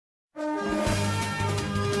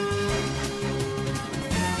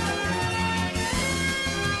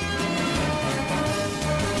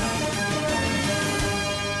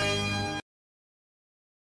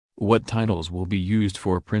What titles will be used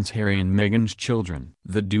for Prince Harry and Meghan's children?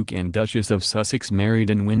 The Duke and Duchess of Sussex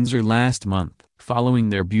married in Windsor last month. Following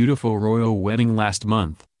their beautiful royal wedding last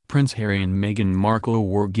month, Prince Harry and Meghan Markle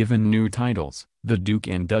were given new titles, the Duke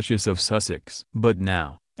and Duchess of Sussex. But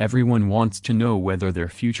now, everyone wants to know whether their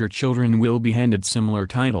future children will be handed similar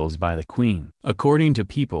titles by the Queen. According to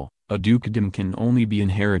People, a dukedom can only be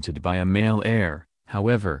inherited by a male heir.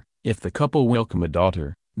 However, if the couple welcome a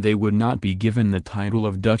daughter, they would not be given the title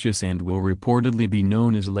of Duchess and will reportedly be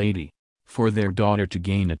known as Lady. For their daughter to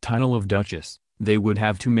gain a title of Duchess, they would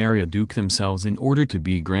have to marry a duke themselves in order to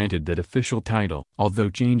be granted that official title. Although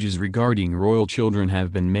changes regarding royal children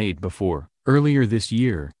have been made before, earlier this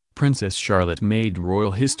year, Princess Charlotte made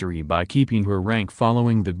royal history by keeping her rank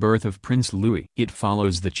following the birth of Prince Louis. It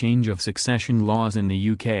follows the change of succession laws in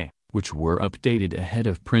the UK, which were updated ahead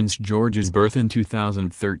of Prince George's birth in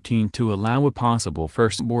 2013 to allow a possible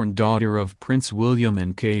firstborn daughter of Prince William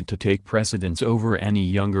and Kate to take precedence over any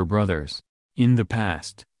younger brothers. In the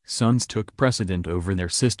past, sons took precedent over their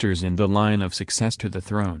sisters in the line of success to the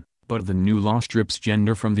throne, but the new law strips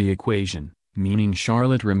gender from the equation, meaning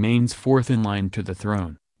Charlotte remains fourth in line to the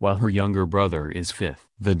throne, while her younger brother is fifth.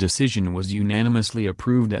 The decision was unanimously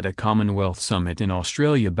approved at a Commonwealth summit in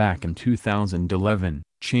Australia back in 2011,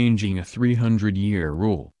 changing a 300-year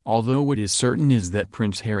rule. Although what is certain is that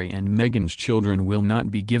Prince Harry and Meghan's children will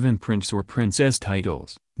not be given prince or princess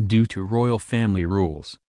titles, due to royal family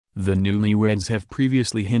rules. The newlyweds have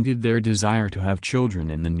previously hinted their desire to have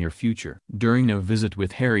children in the near future. During a visit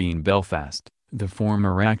with Harry in Belfast, the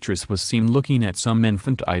former actress was seen looking at some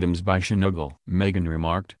infant items by Schnuggle. Meghan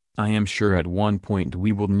remarked, "I am sure at one point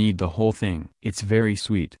we will need the whole thing. It's very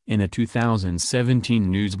sweet." In a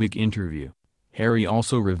 2017 Newsweek interview, Harry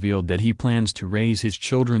also revealed that he plans to raise his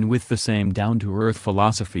children with the same down-to-earth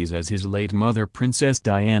philosophies as his late mother Princess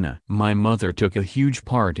Diana. "My mother took a huge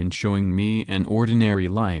part in showing me an ordinary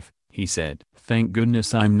life," he said. "Thank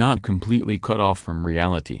goodness I'm not completely cut off from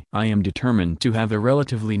reality. I am determined to have a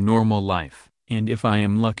relatively normal life, and if I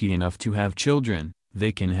am lucky enough to have children,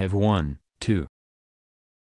 they can have one, too."